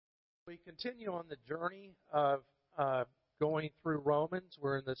We continue on the journey of going through Romans.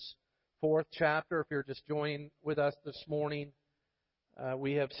 We're in this fourth chapter. If you're just joining with us this morning,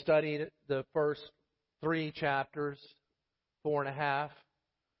 we have studied the first three chapters, 4.5,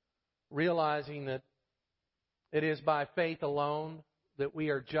 realizing that it is by faith alone that we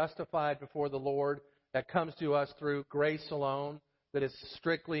are justified before the Lord. That comes to us through grace alone, that is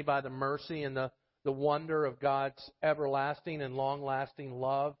strictly by the mercy and the wonder of God's everlasting and long-lasting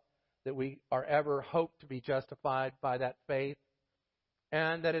love, that we are ever hoped to be justified by that faith,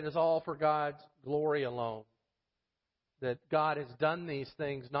 and that it is all for God's glory alone. That God has done these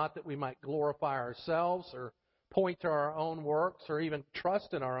things not that we might glorify ourselves or point to our own works or even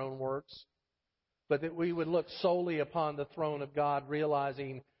trust in our own works, but that we would look solely upon the throne of God,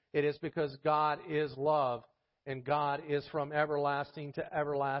 realizing it is because God is love and God is from everlasting to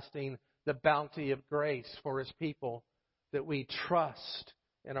everlasting, the bounty of grace for His people, that we trust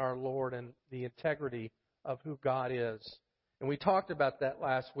in our Lord and the integrity of who God is. And we talked about that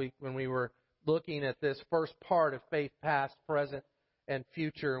last week when we were looking at this first part of faith, past, present, and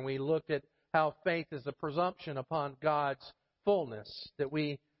future. And we looked at how faith is a presumption upon God's fullness. That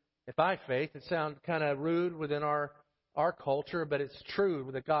we, by faith, it sounds kind of rude within our culture, but it's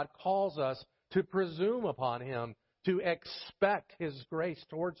true that God calls us to presume upon Him, to expect His grace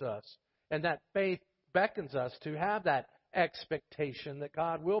towards us. And that faith beckons us to have that expectation that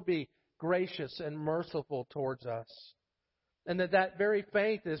God will be gracious and merciful towards us. And that very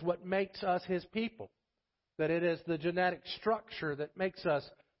faith is what makes us His people. That it is the genetic structure that makes us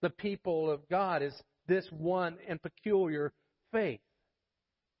the people of God, is this one and peculiar faith.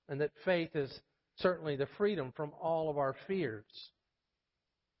 And that faith is certainly the freedom from all of our fears.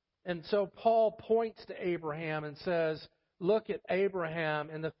 And so Paul points to Abraham and says, look at Abraham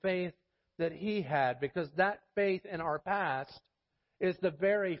and the faith that he had, because that faith in our past is the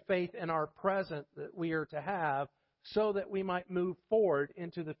very faith in our present that we are to have, so that we might move forward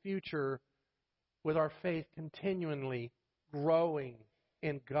into the future with our faith continually growing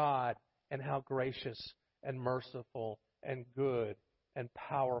in God and how gracious and merciful and good and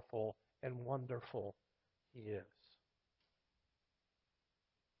powerful and wonderful He is.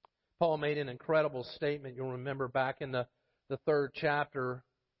 Paul made an incredible statement. You'll remember back in the third chapter,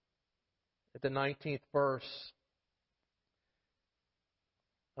 at the 19th verse,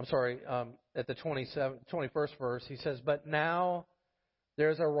 at the 21st verse, he says, "But now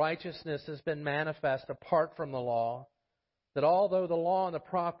there's a righteousness that's been manifest apart from the law, that although the law and the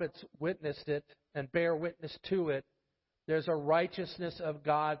prophets witnessed it and bear witness to it, there's a righteousness of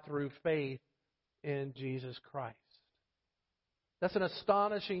God through faith in Jesus Christ." That's an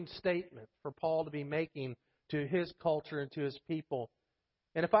astonishing statement for Paul to be making to his culture and to his people.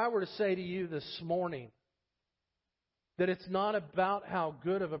 And if I were to say to you this morning that it's not about how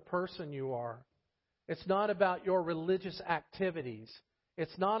good of a person you are, it's not about your religious activities,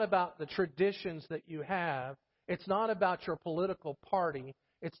 it's not about the traditions that you have, it's not about your political party,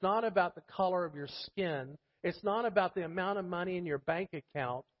 it's not about the color of your skin, it's not about the amount of money in your bank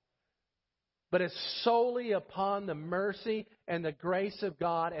account, but it's solely upon the mercy and the grace of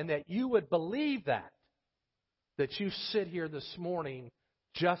God, and that you would believe that you sit here this morning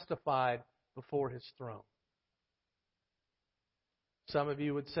justified before His throne. Some of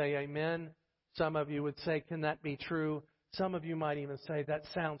you would say amen. Some of you would say, can that be true? Some of you might even say, that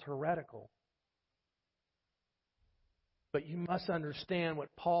sounds heretical. But you must understand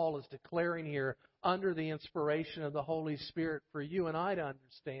what Paul is declaring here under the inspiration of the Holy Spirit for you and I to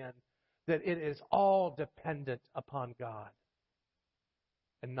understand, that it is all dependent upon God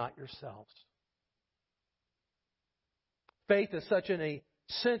and not yourselves. Faith is such an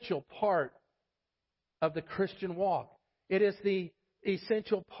essential part of the Christian walk. It is the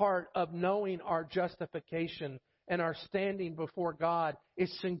essential part of knowing our justification, and our standing before God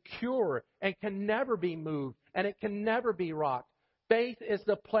is secure and can never be moved, and it can never be rocked. Faith is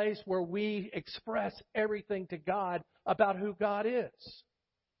the place where we express everything to God about who God is.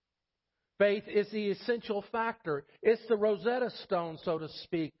 Faith is the essential factor. It's the Rosetta Stone, so to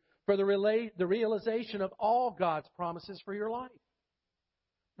speak, for the realization of all God's promises for your life.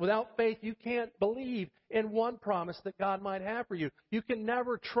 Without faith, you can't believe in one promise that God might have for you. You can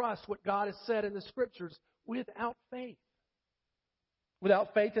never trust what God has said in the Scriptures without faith.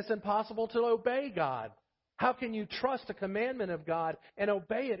 Without faith, it's impossible to obey God. How can you trust a commandment of God and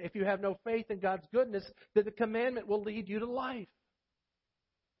obey it if you have no faith in God's goodness that the commandment will lead you to life?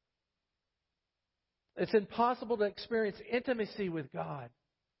 It's impossible to experience intimacy with God.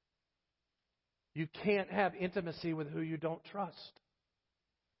 You can't have intimacy with who you don't trust.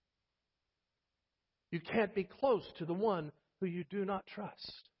 You can't be close to the one who you do not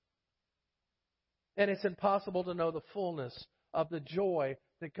trust. And it's impossible to know the fullness of the joy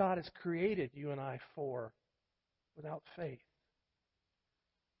that God has created you and I for without faith.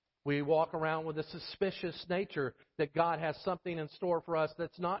 We walk around with a suspicious nature that God has something in store for us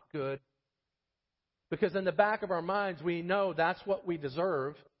that's not good. Because in the back of our minds, we know that's what we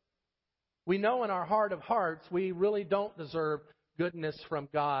deserve. We know in our heart of hearts we really don't deserve goodness from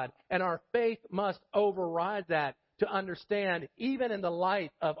God. And our faith must override that to understand, even in the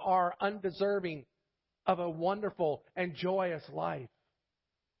light of our undeserving of a wonderful and joyous life,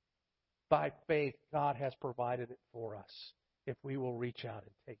 by faith, God has provided it for us if we will reach out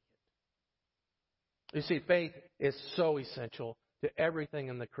and take it. You see, faith is so essential to everything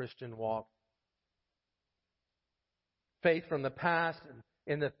in the Christian walk. Faith from the past and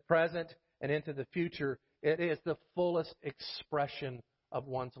in the present and into the future, it is the fullest expression of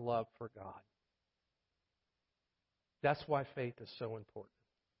one's love for God. That's why faith is so important.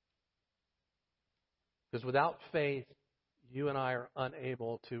 Because without faith, you and I are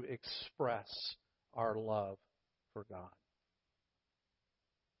unable to express our love for God.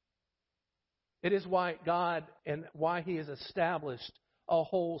 It is why God and why He has established a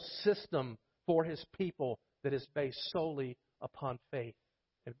whole system for His people that is based solely upon faith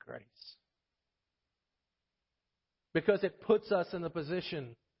and grace. Because it puts us in the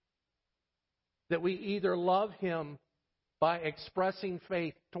position that we either love Him by expressing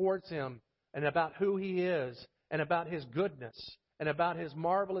faith towards Him and about who He is and about His goodness and about His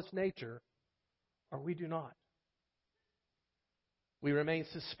marvelous nature, or we do not. We remain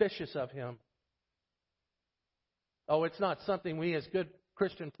suspicious of Him. Oh, it's not something we as good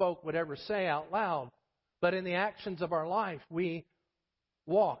Christian folk would ever say out loud, but in the actions of our life, we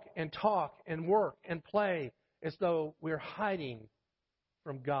walk and talk and work and play as though we're hiding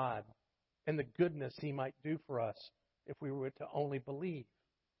from God and the goodness He might do for us if we were to only believe.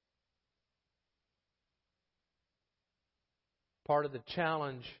 Part of the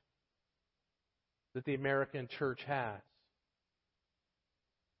challenge that the American church has,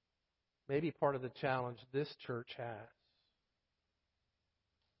 maybe part of the challenge this church has,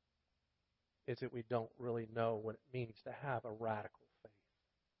 is that we don't really know what it means to have a radical faith.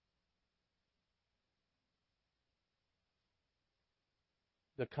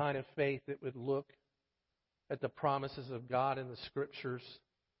 The kind of faith that would look at the promises of God in the Scriptures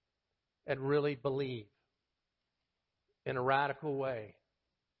and really believe in a radical way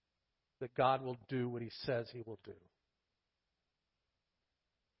that God will do what He says He will do.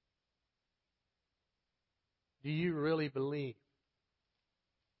 Do you really believe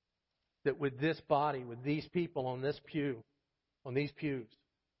that with this body, with these people on this pew, on these pews,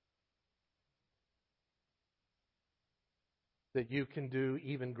 that you can do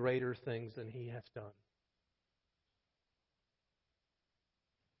even greater things than He has done?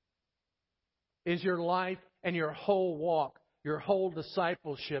 Is your life and your whole walk, your whole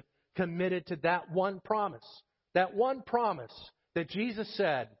discipleship committed to that one promise? That one promise that Jesus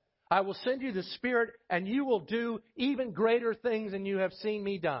said, I will send you the Spirit and you will do even greater things than you have seen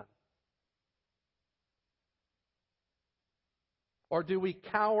me done. Or do we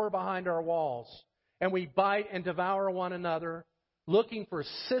cower behind our walls and we bite and devour one another, looking for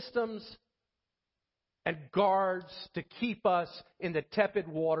systems and guards to keep us in the tepid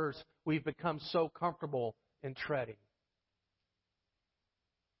waters we've become so comfortable in treading?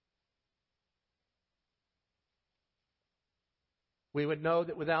 We would know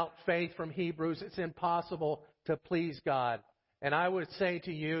that without faith from Hebrews, it's impossible to please God. And I would say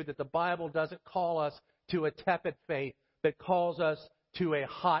to you that the Bible doesn't call us to a tepid faith, but calls us to a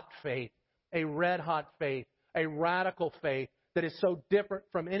hot faith, a red-hot faith, a radical faith that is so different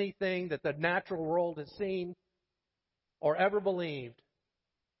from anything that the natural world has seen or ever believed,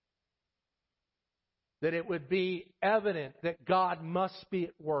 that it would be evident that God must be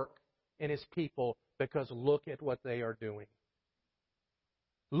at work in His people, because look at what they are doing.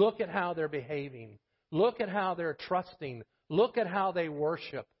 Look at how they're behaving. Look at how they're trusting. Look at how they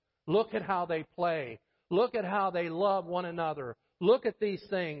worship. Look at how they play. Look at how they love one another. Look at these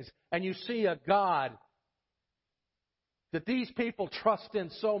things, and you see a God that these people trust in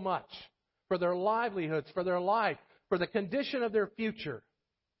so much for their livelihoods, for their life, for the condition of their future,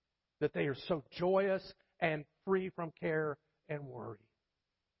 that they are so joyous and free from care and worry.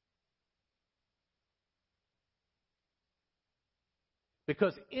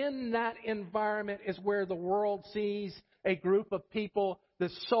 Because in that environment is where the world sees a group of people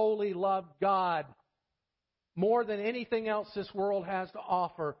that solely love God more than anything else this world has to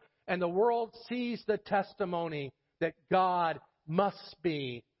offer. And the world sees the testimony that God must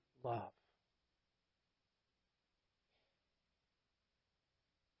be love.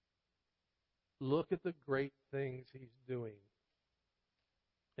 Look at the great things He's doing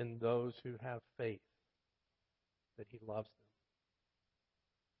in those who have faith that He loves them.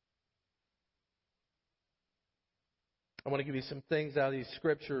 I want to give you some things out of these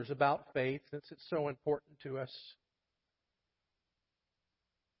scriptures about faith since it's so important to us.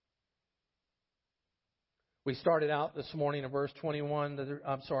 We started out this morning in verse 21,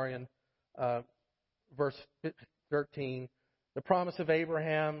 in verse 13. The promise of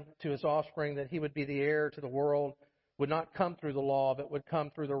Abraham to his offspring that he would be the heir to the world would not come through the law, but would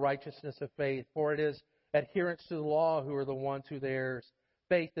come through the righteousness of faith. For it is adherents to the law who are the ones who are the heirs.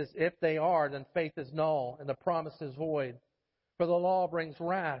 Faith is, if they are, then faith is null, and the promise is void. For the law brings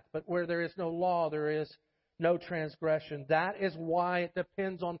wrath, but where there is no law, there is no transgression. That is why it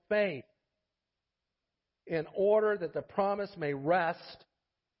depends on faith, in order that the promise may rest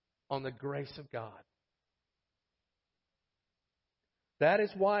on the grace of God. That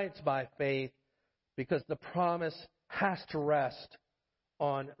is why it's by faith, because the promise has to rest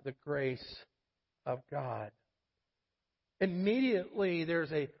on the grace of God. Immediately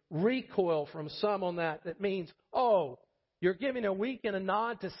there's a recoil from some on that means, oh, you're giving a wink and a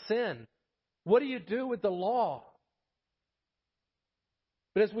nod to sin. What do you do with the law?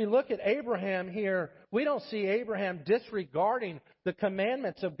 But as we look at Abraham here, we don't see Abraham disregarding the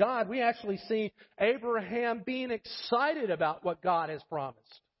commandments of God. We actually see Abraham being excited about what God has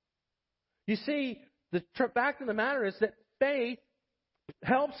promised. You see, the fact of the matter is that faith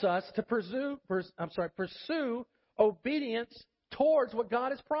helps us to pursue obedience towards what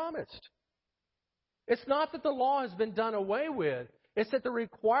God has promised. It's not that the law has been done away with. It's that the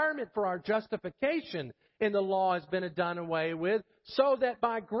requirement for our justification in the law has been done away with, so that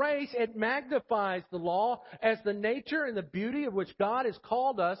by grace it magnifies the law as the nature and the beauty of which God has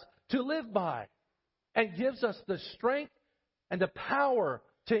called us to live by, and gives us the strength and the power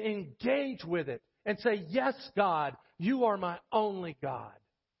to engage with it and say, yes, God, you are my only God.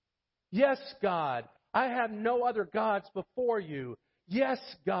 Yes, God, I have no other gods before you. Yes,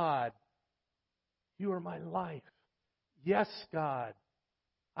 God, you are my life. Yes, God,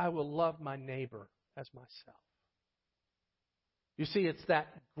 I will love my neighbor as myself. You see, it's that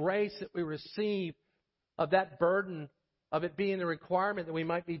grace that we receive of that burden of it being the requirement that we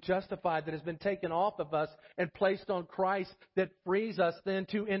might be justified that has been taken off of us and placed on Christ that frees us then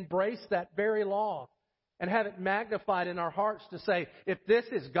to embrace that very law and have it magnified in our hearts to say, if this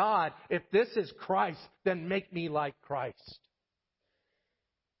is God, if this is Christ, then make me like Christ.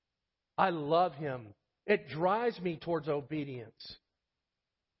 I love Him. It drives me towards obedience.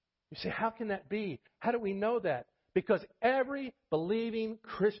 You say, how can that be? How do we know that? Because every believing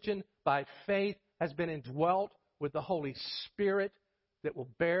Christian by faith has been indwelt with the Holy Spirit that will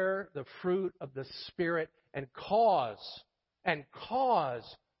bear the fruit of the Spirit and cause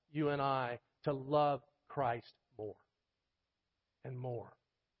you and I to love Christ more and more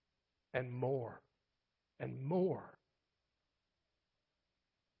and more and more.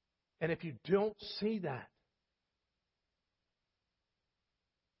 And if you don't see that,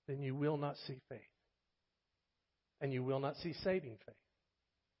 then you will not see faith. And you will not see saving faith.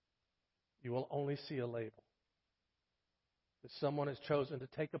 You will only see a label that someone has chosen to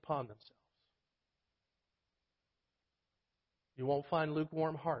take upon themselves. You won't find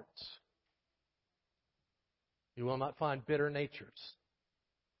lukewarm hearts. You will not find bitter natures.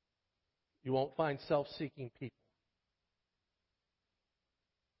 You won't find self-seeking people.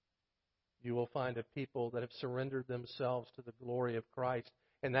 You will find a people that have surrendered themselves to the glory of Christ,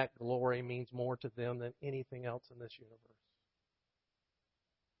 and that glory means more to them than anything else in this universe.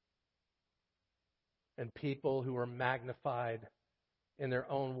 And people who are magnified in their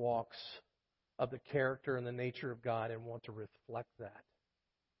own walks of the character and the nature of God and want to reflect that.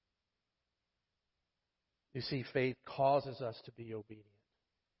 You see, faith causes us to be obedient.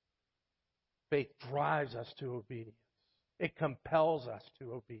 Faith drives us to obedience. It compels us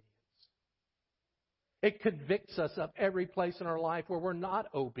to obedience. It convicts us of every place in our life where we're not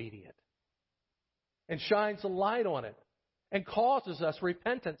obedient and shines a light on it and causes us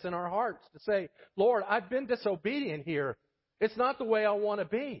repentance in our hearts to say, Lord, I've been disobedient here. It's not the way I want to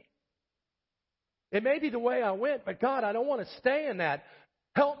be. It may be the way I went, but God, I don't want to stay in that.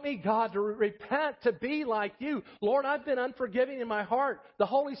 Help me, God, to repent, to be like you. Lord, I've been unforgiving in my heart. The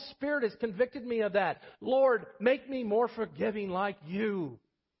Holy Spirit has convicted me of that. Lord, make me more forgiving like you.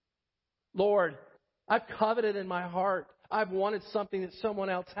 Lord, I've coveted in my heart. I've wanted something that someone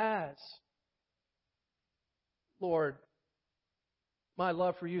else has. Lord, my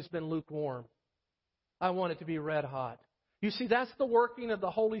love for you has been lukewarm. I want it to be red hot. You see, that's the working of the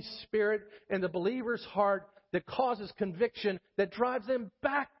Holy Spirit in the believer's heart that causes conviction, that drives them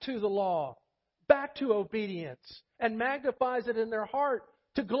back to the law, back to obedience and magnifies it in their heart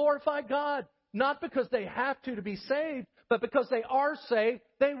to glorify God. Not because they have to be saved, but because they are saved,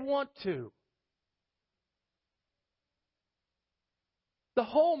 they want to. The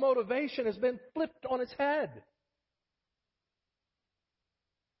whole motivation has been flipped on its head.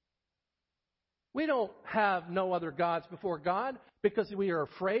 We don't have no other gods before God because we are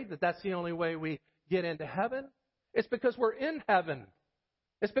afraid that that's the only way we get into heaven. It's because we're in heaven.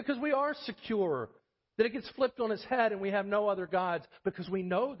 It's because we are secure that it gets flipped on its head and we have no other gods because we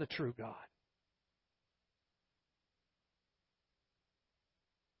know the true God.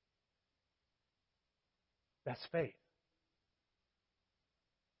 That's faith.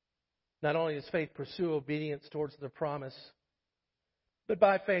 Not only does faith pursue obedience towards the promise, but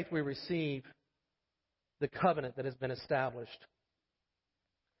by faith we receive the covenant that has been established.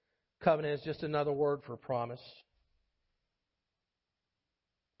 Covenant is just another word for promise.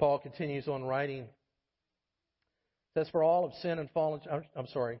 Paul continues on writing. It says, for all have sinned and fallen... I'm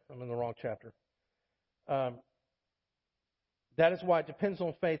sorry, I'm in the wrong chapter. That is why it depends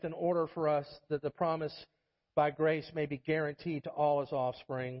on faith in order for us that the promise by grace may be guaranteed to all his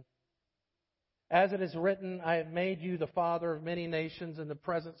offspring. As it is written, I have made you the father of many nations in the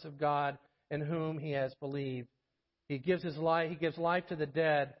presence of God in whom he has believed. He gives life to the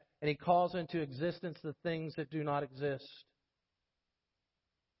dead, and he calls into existence the things that do not exist.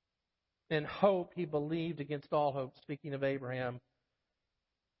 In hope he believed against all hope, speaking of Abraham,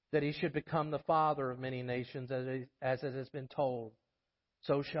 that he should become the father of many nations, as it has been told.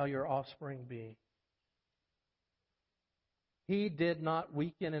 So shall your offspring be. He did not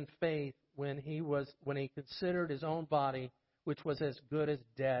weaken in faith when he considered his own body, which was as good as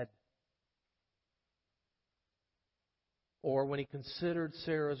dead, or when he considered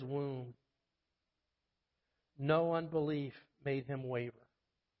Sarah's womb. No unbelief made him waver.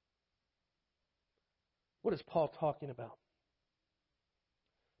 What is Paul talking about?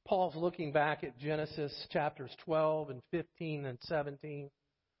 Paul's looking back at Genesis chapters 12 and 15 and 17,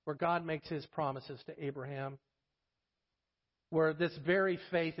 where God makes his promises to Abraham, where this very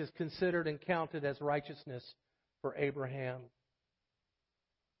faith is considered and counted as righteousness for Abraham.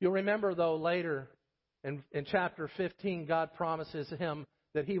 You'll remember, though, later in chapter 15, God promises him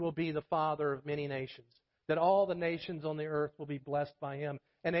that he will be the father of many nations, that all the nations on the earth will be blessed by him.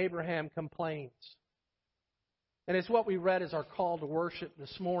 And Abraham complains. And it's what we read as our call to worship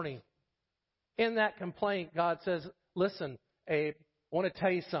this morning. In that complaint, God says, listen, Abe, I want to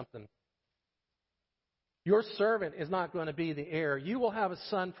tell you something. Your servant is not going to be the heir. You will have a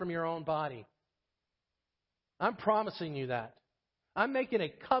son from your own body. I'm promising you that. I'm making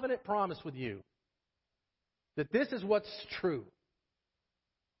a covenant promise with you that this is what's true.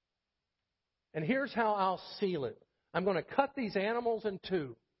 And here's how I'll seal it. I'm going to cut these animals in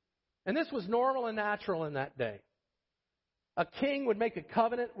two. And this was normal and natural in that day. A king would make a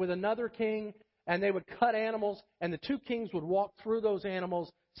covenant with another king, and they would cut animals, and the two kings would walk through those animals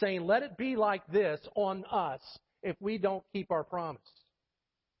saying, let it be like this on us if we don't keep our promise.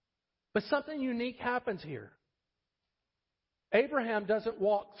 But something unique happens here. Abraham doesn't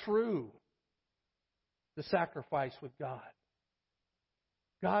walk through the sacrifice with God.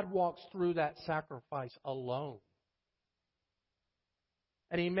 God walks through that sacrifice alone.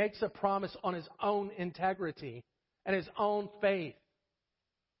 And he makes a promise on his own integrity and his own faith.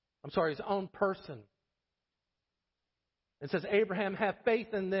 His own person. It says, Abraham, have faith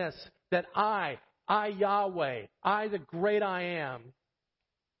in this, that I Yahweh, I the great I am,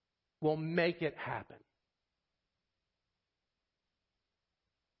 will make it happen.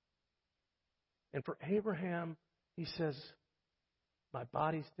 And for Abraham, he says, my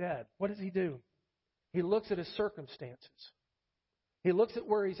body's dead. What does he do? He looks at his circumstances. He looks at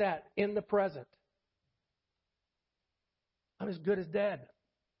where he's at in the present. I'm as good as dead.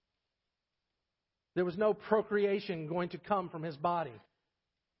 There was no procreation going to come from his body.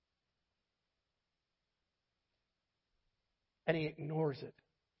 And he ignores it.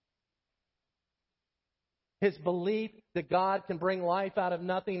 His belief that God can bring life out of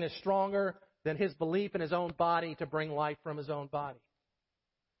nothing is stronger than his belief in his own body to bring life from his own body.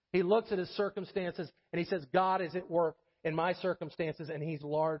 He looks at his circumstances and he says, God is at work in my circumstances and he's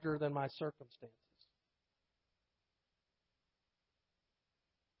larger than my circumstances.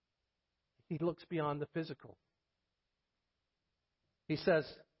 He looks beyond the physical. He says,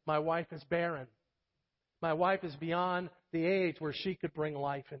 my wife is barren. My wife is beyond the age where she could bring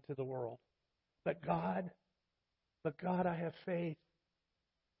life into the world. But God, I have faith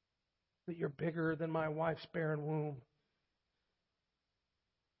that you're bigger than my wife's barren womb.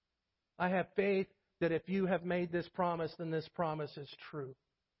 I have faith that if you have made this promise, then this promise is true.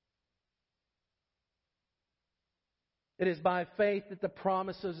 It is by faith that the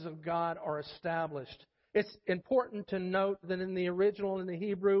promises of God are established. It's important to note that in the original, in the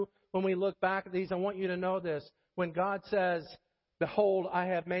Hebrew, when we look back at these, I want you to know this. When God says, "Behold, I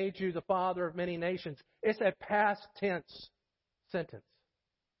have made you the father of many nations," it's a past tense sentence.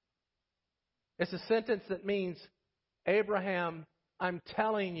 It's a sentence that means, Abraham, I'm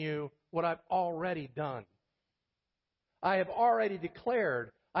telling you what I've already done. I have already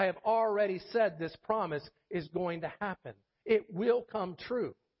declared, I have already said this promise is going to happen. It will come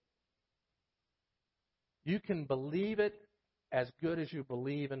true. You can believe it as good as you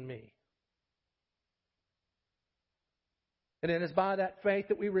believe in me. And it is by that faith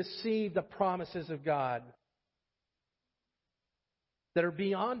that we receive the promises of God that are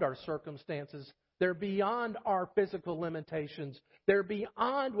beyond our circumstances. They're beyond our physical limitations. They're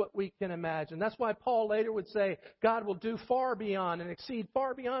beyond what we can imagine. That's why Paul later would say, God will do far beyond and exceed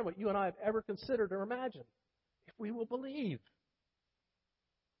far beyond what you and I have ever considered or imagined, if we will believe.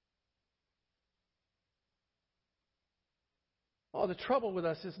 Oh, the trouble with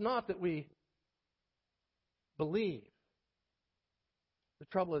us is not that we believe. The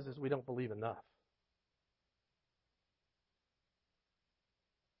trouble is we don't believe enough.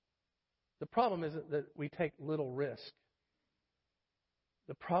 The problem isn't that we take little risk.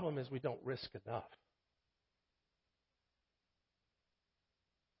 The problem is we don't risk enough.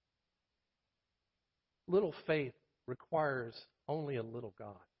 Little faith requires only a little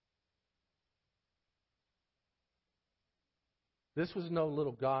God. This was no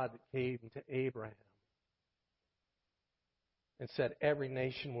little God that came to Abraham and said, every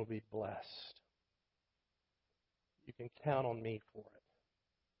nation will be blessed. You can count on me for it.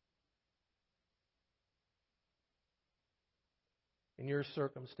 In your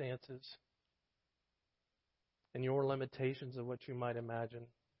circumstances, in your limitations of what you might imagine,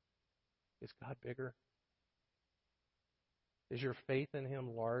 is God bigger? Is your faith in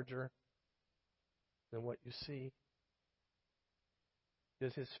Him larger than what you see?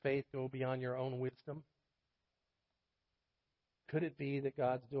 Does His faith go beyond your own wisdom? Could it be that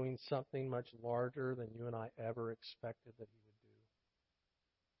God's doing something much larger than you and I ever expected that He would do?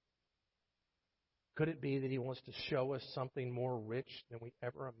 Could it be that He wants to show us something more rich than we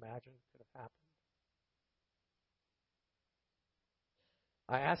ever imagined could have happened?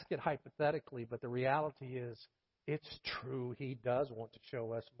 I ask it hypothetically, but the reality is, it's true. He does want to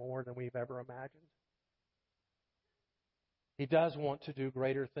show us more than we've ever imagined. He does want to do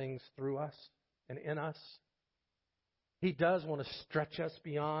greater things through us and in us. He does want to stretch us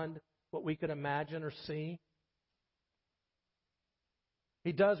beyond what we could imagine or see.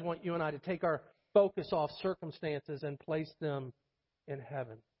 He does want you and I to take our focus off circumstances and place them in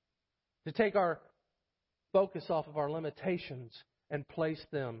heaven. To take our focus off of our limitations and place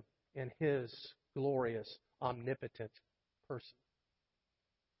them in His glorious, omnipotent person.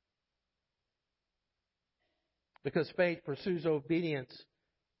 Because faith pursues obedience.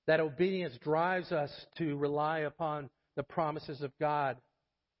 That obedience drives us to rely upon the promises of God.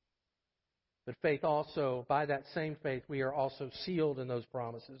 But faith also, by that same faith, we are also sealed in those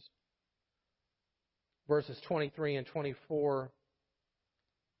promises. Verses 23 and 24.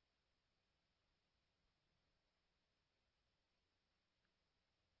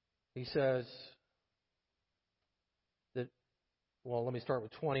 He says that, well, let me start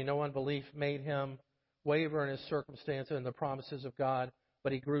with 20. No unbelief made him waver in his circumstances and the promises of God,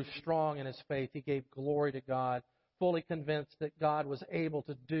 but he grew strong in his faith. He gave glory to God, fully convinced that God was able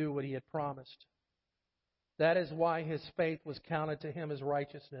to do what He had promised. That is why his faith was counted to him as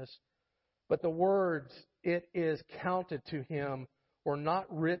righteousness. But the words, "it is counted to him," were not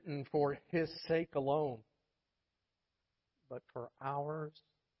written for his sake alone, but for ours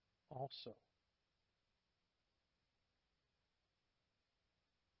also.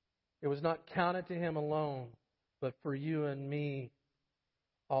 It was not counted to him alone, but for you and me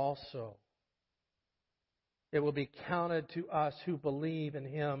also. It will be counted to us who believe in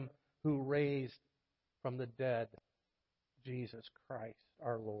Him who raised from the dead Jesus Christ,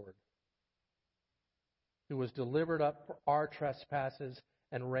 our Lord, who was delivered up for our trespasses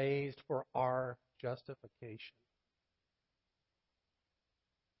and raised for our justification.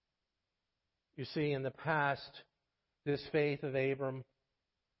 You see, in the past, this faith of Abram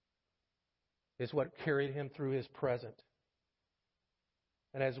is what carried him through his present.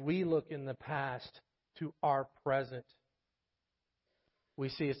 And as we look in the past to our present, we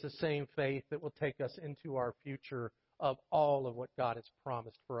see it's the same faith that will take us into our future of all of what God has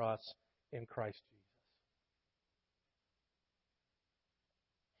promised for us in Christ Jesus.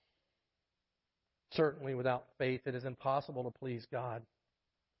 Certainly without faith it is impossible to please God.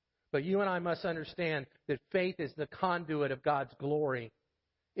 But you and I must understand that faith is the conduit of God's glory.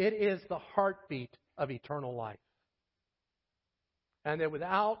 It is the heartbeat of eternal life. And that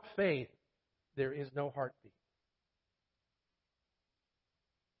without faith, there is no heartbeat.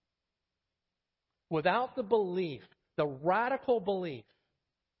 Without the belief, the radical belief,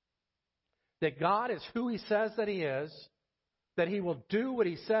 that God is who He says that He is, that He will do what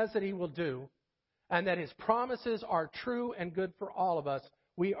He says that He will do, and that His promises are true and good for all of us,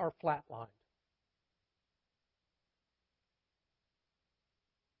 we are flatlined.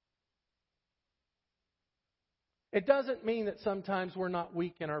 It doesn't mean that sometimes we're not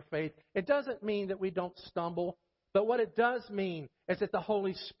weak in our faith. It doesn't mean that we don't stumble. But what it does mean is that the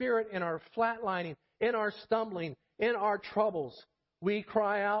Holy Spirit in our flatlining, in our stumbling, in our troubles, we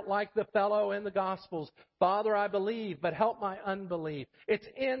cry out like the fellow in the Gospels, Father, I believe, but help my unbelief. It's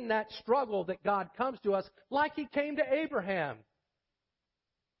in that struggle that God comes to us like He came to Abraham.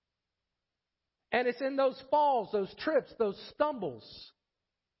 And it's in those falls, those trips, those stumbles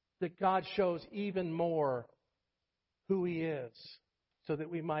that God shows even more who He is, so that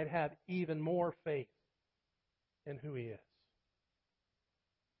we might have even more faith in who He is.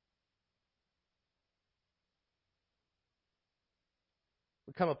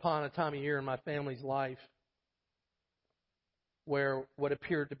 We come upon a time of year in my family's life where what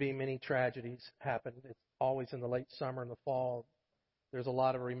appeared to be many tragedies happened. It's always in the late summer and the fall. There's a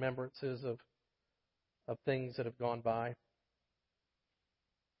lot of remembrances of things that have gone by.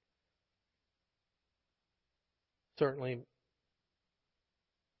 Certainly,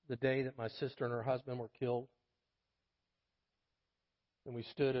 the day that my sister and her husband were killed, and we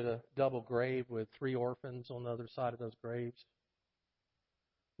stood at a double grave with 3 orphans on the other side of those graves,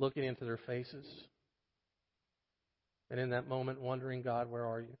 looking into their faces, and in that moment wondering, God, where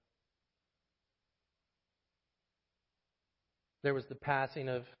are you? There was the passing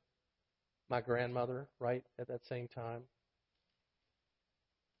of my grandmother right at that same time.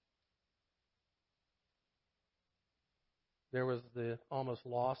 There was the almost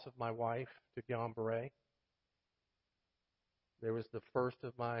loss of my wife to Guillain-Barré. There was the first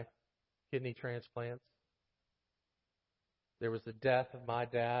of my kidney transplants. There was the death of my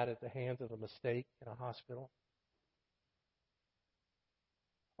dad at the hands of a mistake in a hospital.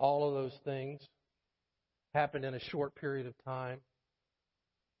 All of those things happened in a short period of time.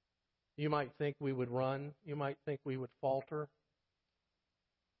 You might think we would run. You might think we would falter.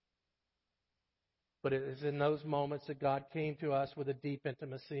 But it is in those moments that God came to us with a deep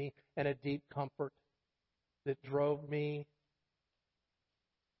intimacy and a deep comfort that drove me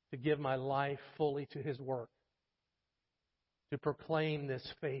to give my life fully to His work, to proclaim this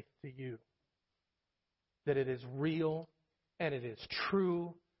faith to you, that it is real and it is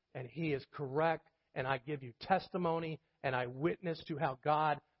true and He is correct, and I give you testimony and I witness to how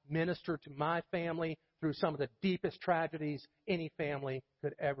God ministered to my family through some of the deepest tragedies any family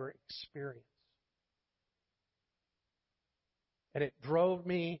could ever experience. And it drove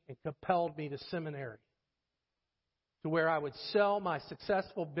me and compelled me to seminary, to where I would sell my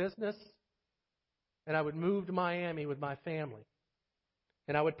successful business and I would move to Miami with my family.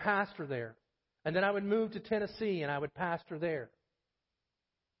 And I would pastor there. And then I would move to Tennessee and I would pastor there.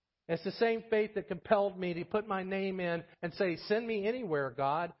 It's the same faith that compelled me to put my name in and say, send me anywhere,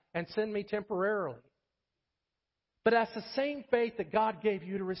 God, and send me temporarily. But that's the same faith that God gave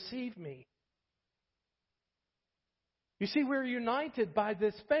you to receive me. You see, we're united by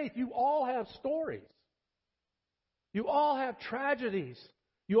this faith. You all have stories. You all have tragedies.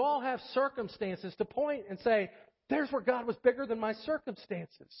 You all have circumstances to point and say, there's where God was bigger than my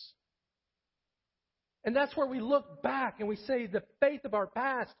circumstances. And that's where we look back and we say the faith of our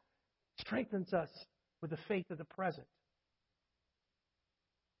past strengthens us with the faith of the present.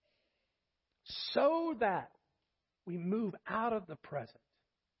 So that we move out of the present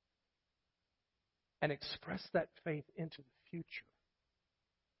and express that faith into the future.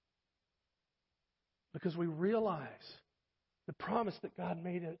 Because we realize the promise that God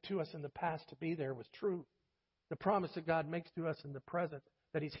made to us in the past to be there was true. The promise that God makes to us in the present,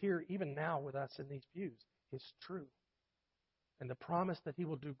 that He's here even now with us in these views, is true. And the promise that He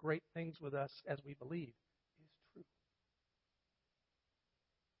will do great things with us as we believe is true.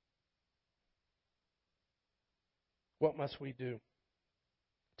 What must we do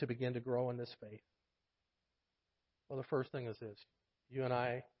to begin to grow in this faith? Well, the first thing is this. You and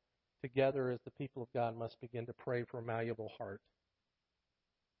I, together as the people of God, must begin to pray for a malleable heart.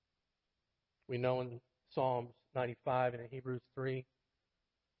 We know in Psalms 95 and in Hebrews 3, if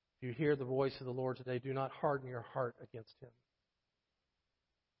you hear the voice of the Lord today, do not harden your heart against Him.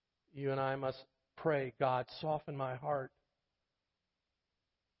 You and I must pray, God, soften my heart.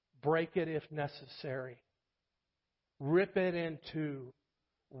 break it if necessary, rip it in two.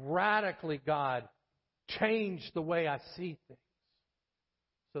 Radically, God, change the way I see things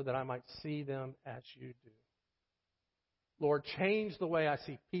so that I might see them as you do. Lord, change the way I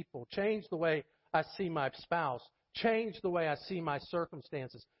see people. Change the way I see my spouse. Change the way I see my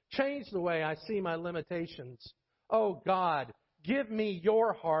circumstances. Change the way I see my limitations. Oh God, give me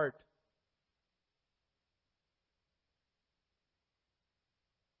your heart.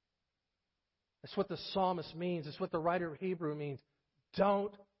 That's what the psalmist means. It's what the writer of Hebrew means.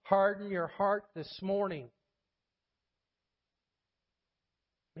 Don't harden your heart this morning.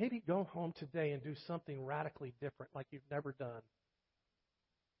 Maybe go home today and do something radically different like you've never done.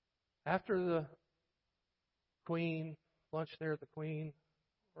 After the Queen, lunch there at the Queen,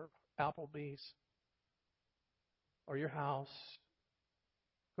 or Applebee's, or your house,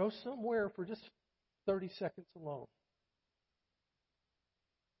 go somewhere for just 30 seconds alone.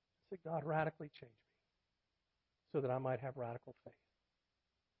 Say, God, radically change me so that I might have radical faith.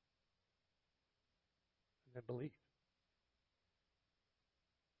 And then believe.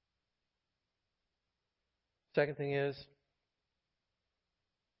 Second thing is,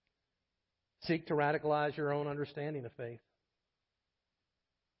 seek to radicalize your own understanding of faith.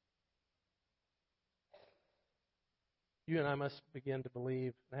 You and I must begin to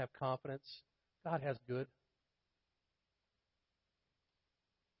believe and have confidence God has good.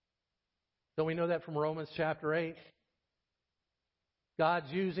 Don't we know that from Romans chapter 8?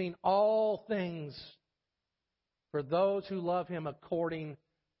 God's using all things for those who love Him according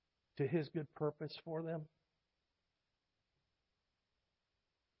to His good purpose for them.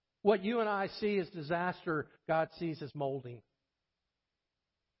 What you and I see as disaster, God sees as molding.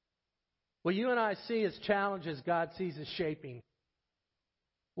 What you and I see as challenges, God sees as shaping.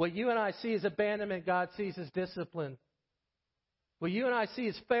 What you and I see as abandonment, God sees as discipline. What you and I see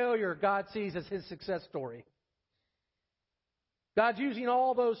as failure, God sees as His success story. God's using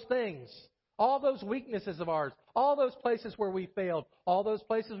all those things, all those weaknesses of ours, all those places where we failed, all those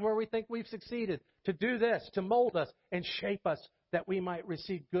places where we think we've succeeded, to do this, to mold us and shape us that we might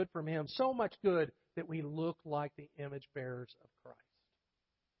receive good from Him. So much good that we look like the image bearers of Christ.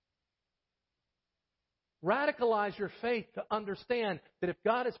 Radicalize your faith to understand that if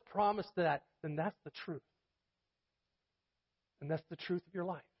God has promised that, then that's the truth. And that's the truth of your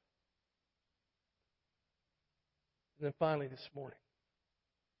life. And then finally this morning,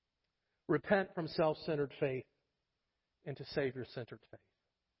 repent from self-centered faith into Savior-centered faith.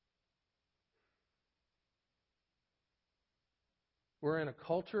 We're in a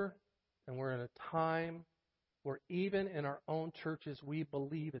culture and we're in a time where even in our own churches we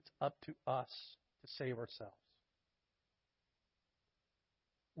believe it's up to us to save ourselves.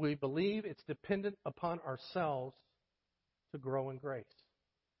 We believe it's dependent upon ourselves to grow in grace.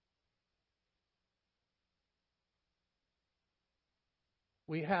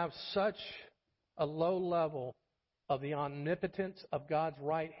 We have such a low level of the omnipotence of God's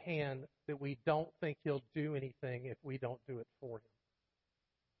right hand that we don't think He'll do anything if we don't do it for Him.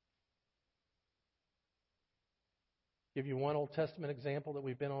 Give you one Old Testament example that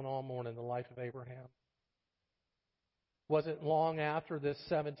we've been on all morning, the life of Abraham. Wasn't long after this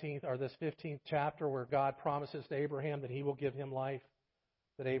 17th or this 15th chapter where God promises to Abraham that He will give him life,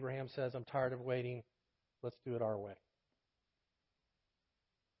 that Abraham says, I'm tired of waiting. Let's do it our way.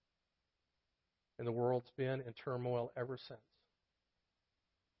 And the world's been in turmoil ever since.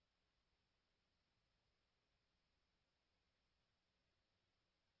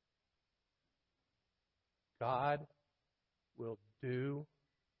 God will do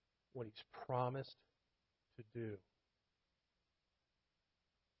what He's promised to do.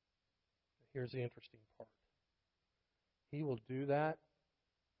 Here's the interesting part. He will do that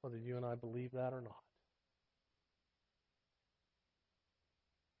whether you and I believe that or not.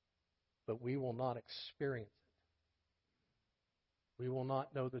 But we will not experience it. We will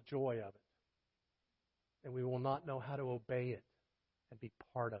not know the joy of it. And we will not know how to obey it and be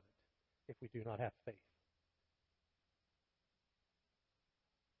part of it if we do not have faith.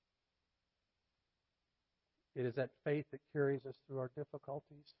 It is that faith that carries us through our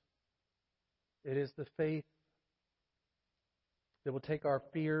difficulties. It is the faith that will take our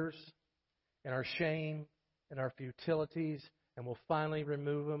fears and our shame and our futilities and will finally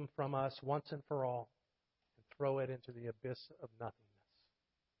remove them from us once and for all and throw it into the abyss of nothingness.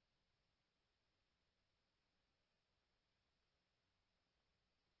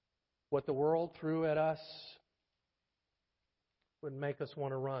 What the world threw at us would make us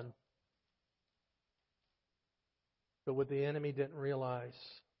want to run. But what the enemy didn't realize,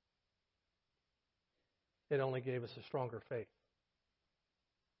 it only gave us a stronger faith.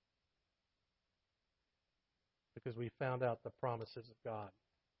 because we found out the promises of God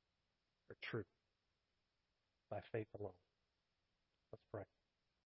are true by faith alone. Let's pray.